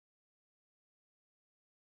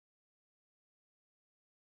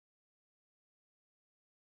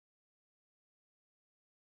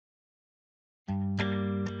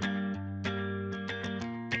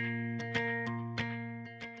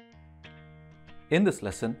In this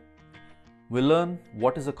lesson, we'll learn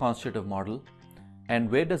what is a constitutive model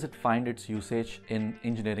and where does it find its usage in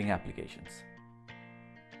engineering applications.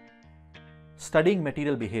 Studying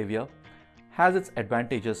material behavior has its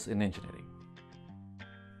advantages in engineering.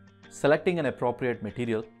 Selecting an appropriate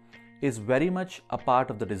material is very much a part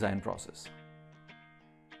of the design process.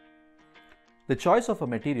 The choice of a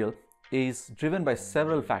material is driven by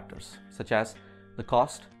several factors such as the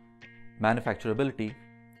cost, manufacturability,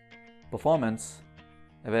 performance,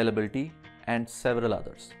 availability, and several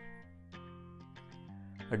others.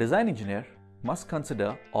 A design engineer must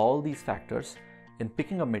consider all these factors in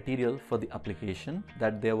picking a material for the application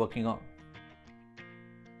that they are working on.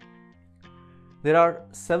 There are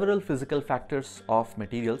several physical factors of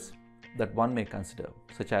materials that one may consider,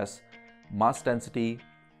 such as mass density,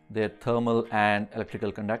 their thermal and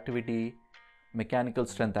electrical conductivity, mechanical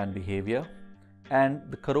strength and behavior, and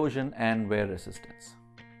the corrosion and wear resistance.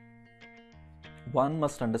 One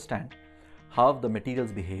must understand how the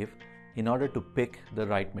materials behave in order to pick the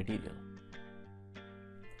right material.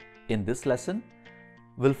 In this lesson,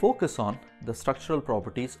 we'll focus on the structural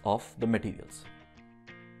properties of the materials.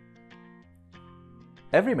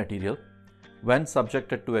 Every material, when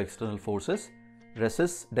subjected to external forces,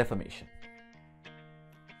 resists deformation.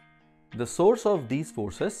 The source of these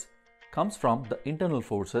forces comes from the internal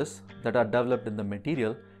forces that are developed in the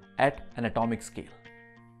material at an atomic scale.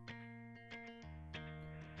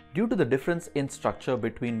 Due to the difference in structure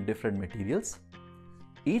between different materials,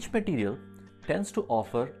 each material tends to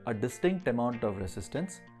offer a distinct amount of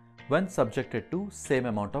resistance when subjected to same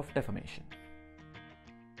amount of deformation.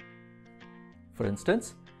 For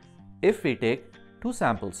instance, if we take two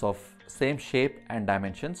samples of same shape and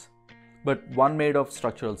dimensions, but one made of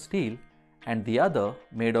structural steel and the other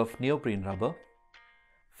made of neoprene rubber,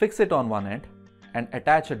 fix it on one end and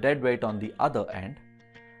attach a dead weight on the other end,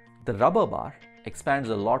 the rubber bar expands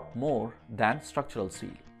a lot more than structural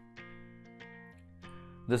steel.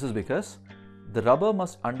 This is because the rubber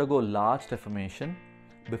must undergo large deformation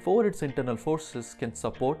before its internal forces can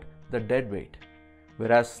support the dead weight,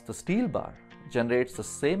 whereas the steel bar generates the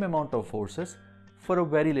same amount of forces for a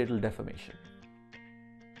very little deformation.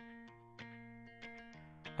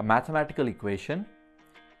 A mathematical equation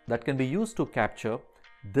that can be used to capture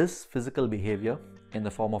this physical behavior in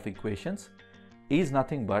the form of equations is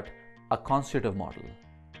nothing but a constitutive model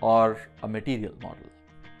or a material model.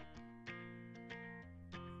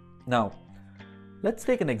 Now, let's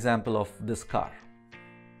take an example of this car.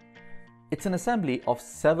 It's an assembly of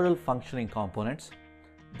several functioning components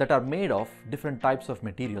that are made of different types of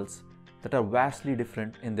materials that are vastly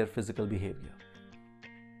different in their physical behavior.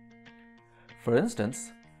 For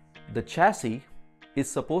instance, the chassis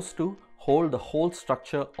is supposed to hold the whole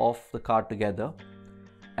structure of the car together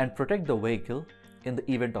and protect the vehicle in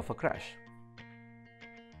the event of a crash.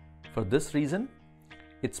 For this reason,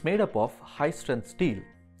 it's made up of high-strength steel,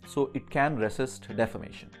 so it can resist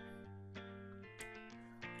deformation.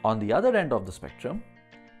 On the other end of the spectrum,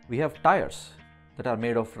 we have tires that are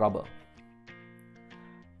made of rubber.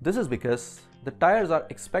 This is because the tires are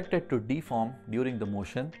expected to deform during the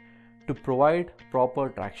motion to provide proper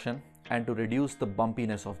traction and to reduce the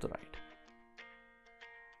bumpiness of the ride.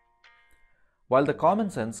 While the common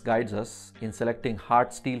sense guides us in selecting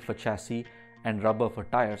hard steel for chassis and rubber for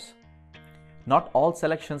tires, not all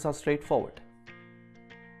selections are straightforward.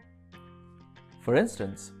 For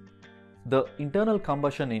instance, the internal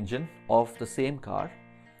combustion engine of the same car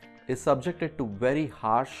is subjected to very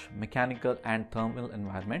harsh mechanical and thermal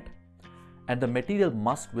environment, and the material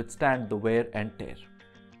must withstand the wear and tear.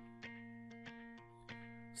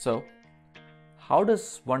 So, how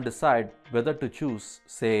does one decide whether to choose,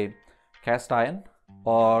 say, cast iron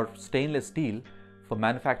or stainless steel for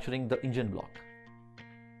manufacturing the engine block?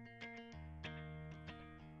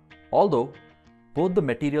 Although both the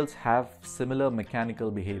materials have similar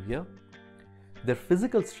mechanical behavior, their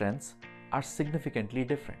physical strengths are significantly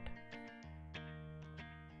different.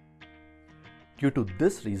 Due to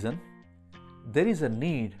this reason, there is a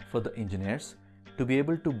need for the engineers to be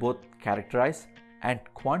able to both characterize and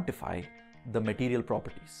quantify the material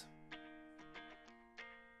properties.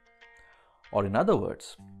 Or in other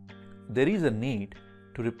words, there is a need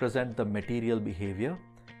to represent the material behavior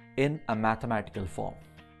in a mathematical form.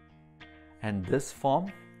 And this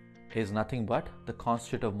form is nothing but the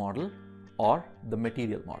constitutive model or the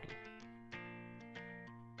material model.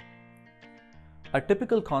 A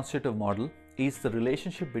typical constitutive model is the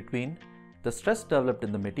relationship between the stress developed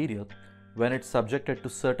in the material when it's subjected to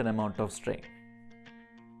certain amount of strain.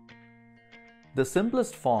 The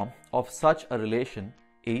simplest form of such a relation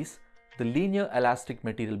is the linear elastic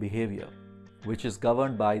material behavior, which is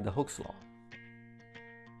governed by the Hooke's law.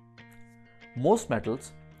 Most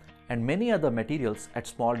metals and many other materials at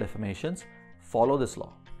small deformations follow this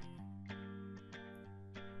law.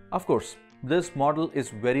 Of course, this model is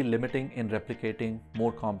very limiting in replicating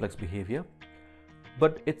more complex behavior,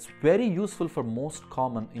 but it's very useful for most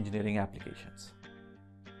common engineering applications.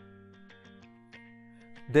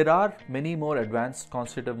 There are many more advanced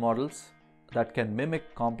constitutive models that can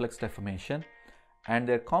mimic complex deformation, and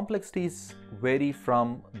their complexities vary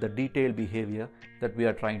from the detailed behavior that we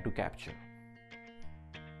are trying to capture.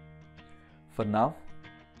 For now,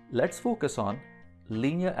 let's focus on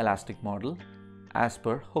linear elastic model as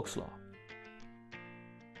per Hooke's law.